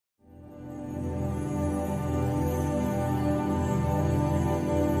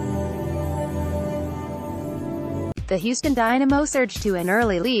The Houston Dynamo surged to an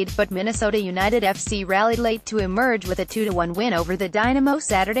early lead, but Minnesota United FC rallied late to emerge with a 2-1 win over the Dynamo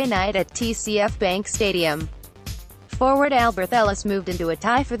Saturday night at TCF Bank Stadium. Forward Alberth Elis moved into a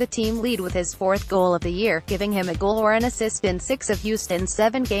tie for the team lead with his fourth goal of the year, giving him a goal or an assist in 6 of Houston's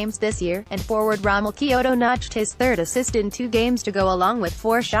 7 games this year, and forward Romell Quioto notched his third assist in 2 games to go along with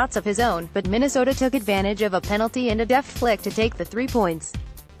 4 shots of his own, but Minnesota took advantage of a penalty and a deft flick to take the 3 points.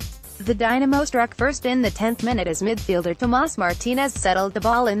 The Dynamo struck first in the 10th minute as midfielder Tomas Martinez settled the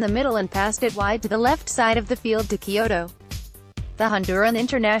ball in the middle and passed it wide to the left side of the field to Quioto. The Honduran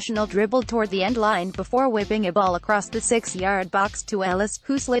international dribbled toward the end line before whipping a ball across the 6-yard box to Elis,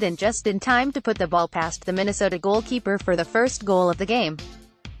 who slid in just in time to put the ball past the Minnesota goalkeeper for the first goal of the game.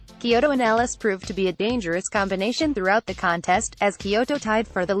 Quioto and Elis proved to be a dangerous combination throughout the contest, as Quioto tied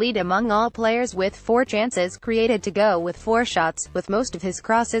for the lead among all players with 4 chances created to go with 4 shots, with most of his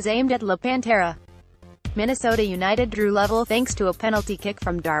crosses aimed at La Pantera. Minnesota United drew level thanks to a penalty kick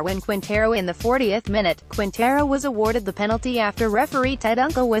from Darwin Quintero in the 40th minute. Quintero was awarded the penalty after referee Ted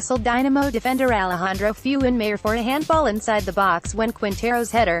Unkel whistled Dynamo defender Alejandro Fuenmayor for a handball inside the box when Quintero's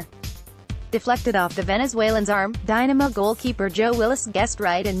header deflected off the Venezuelan's arm. Dynamo goalkeeper Joe Willis guessed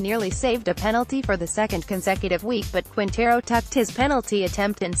right and nearly saved a penalty for the second consecutive week, but Quintero tucked his penalty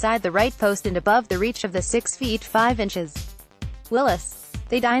attempt inside the right post and above the reach of the 6 feet 5 inches. Willis.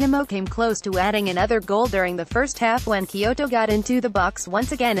 The Dynamo came close to adding another goal during the first half when Quioto got into the box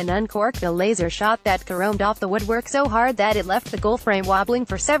once again and uncorked a laser shot that caromed off the woodwork so hard that it left the goal frame wobbling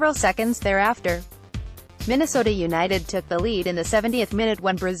for several seconds thereafter. Minnesota United took the lead in the 70th minute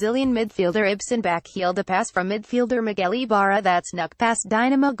when Brazilian midfielder Ibson backheeled a pass from midfielder Miguel Ibarra that snuck past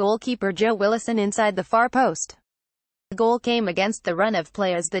Dynamo goalkeeper Joe Willis and inside the far post. The goal came against the run of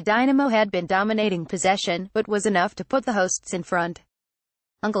play as the Dynamo had been dominating possession, but was enough to put the hosts in front.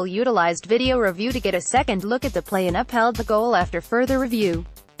 Unkel utilized video review to get a second look at the play and upheld the goal after further review.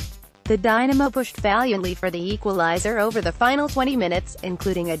 The Dynamo pushed valiantly for the equalizer over the final 20 minutes,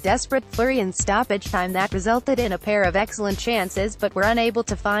 including a desperate flurry in stoppage time that resulted in a pair of excellent chances but were unable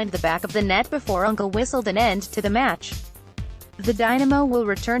to find the back of the net before Unkel whistled an end to the match. The Dynamo will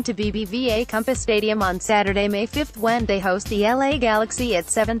return to BBVA Compass Stadium on Saturday, May 5th when they host the LA Galaxy at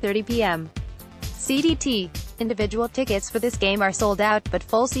 7:30 p.m. CDT. Individual tickets for this game are sold out, but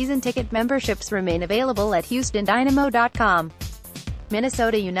full season ticket memberships remain available at HoustonDynamo.com.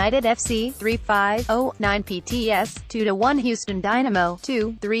 Minnesota United FC 3-5-0-9 PTS 2-1 Houston Dynamo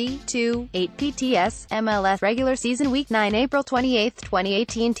 2-3-2-8 PTS MLS regular season week 9 April 28,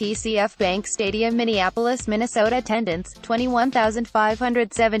 2018 TCF Bank Stadium Minneapolis, Minnesota attendance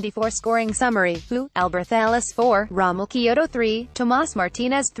 21,574 scoring summary Who Alberth Elis 4 Romell Quioto 3 Tomas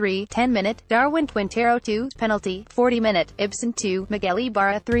Martinez 3 10-minute Darwin Quintero 2 penalty 40-minute Ibson 2 Miguel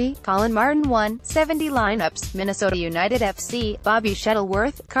Ibarra 3 Colin Martin 1 70 lineups Minnesota United FC Bobby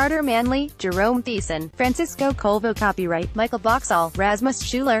Shuttleworth, Carter Manley, Jerome Thiessen, Francisco Colvo copyright, Michael Boxall, Rasmus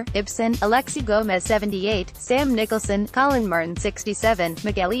Schuler, Ibsen, Alexi Gomez 78, Sam Nicholson, Colin Martin 67,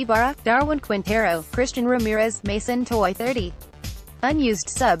 Miguel Ibarra, Darwin Quintero, Christian Ramirez, Mason Toy 30. Unused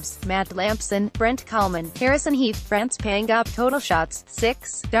subs, Matt Lampson, Brent Coleman, Harrison Heath, France Pangop total shots,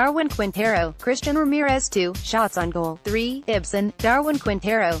 6, Darwin Quintero, Christian Ramirez 2, shots on goal, 3, Ibsen, Darwin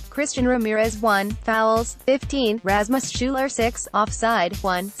Quintero, Christian Ramirez 1, fouls, 15, Rasmus Schuler 6, offside,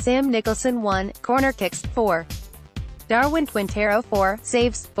 1, Sam Nicholson 1, corner kicks, 4. Darwin Quintero 4,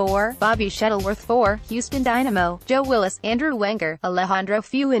 saves, 4, Bobby Shuttleworth 4, Houston Dynamo, Joe Willis, Andrew Wenger, Alejandro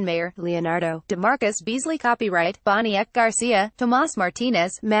Fuenmayor, Leonardo, DeMarcus Beasley copyright, Boniek Garcia, Tomas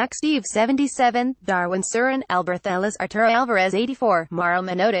Martinez, Max Steve 77, Darwin Surin, Alberth Elis, Arturo Alvarez 84, Mauro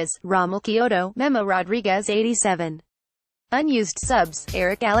Manotas, Romell Quioto, Memo Rodriguez 87. Unused subs,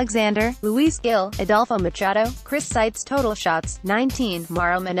 Eric Alexander, Luis Gil, Adolfo Machado, Chris Seitz total shots, 19,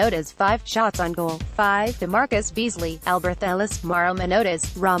 Mauro Manotas 5, shots on goal, 5, DeMarcus Beasley, Alberth Elis, Mauro Manotas,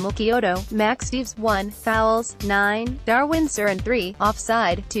 Romell Quioto, Max Steves 1, fouls, 9, Darwin Surin 3,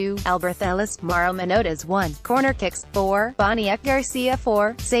 offside, 2, Alberth Elis, Mauro Manotas 1, corner kicks, 4, Boniek Garcia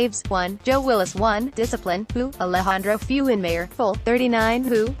 4, saves, 1, Joe Willis 1, discipline, Who, Alejandro Fuenmayor, full, 39,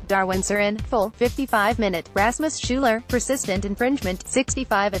 Who, Darwin Surin, full, 55-minute, Rasmus Schuler, persistent infringement,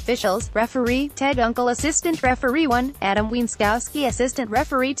 65 officials, referee, Ted Unkel assistant referee 1, Adam Wienskowski assistant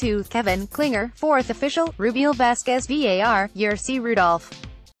referee 2, Kevin Klinger, 4th official, Rubiel Vasquez VAR, Yercy Rudolph.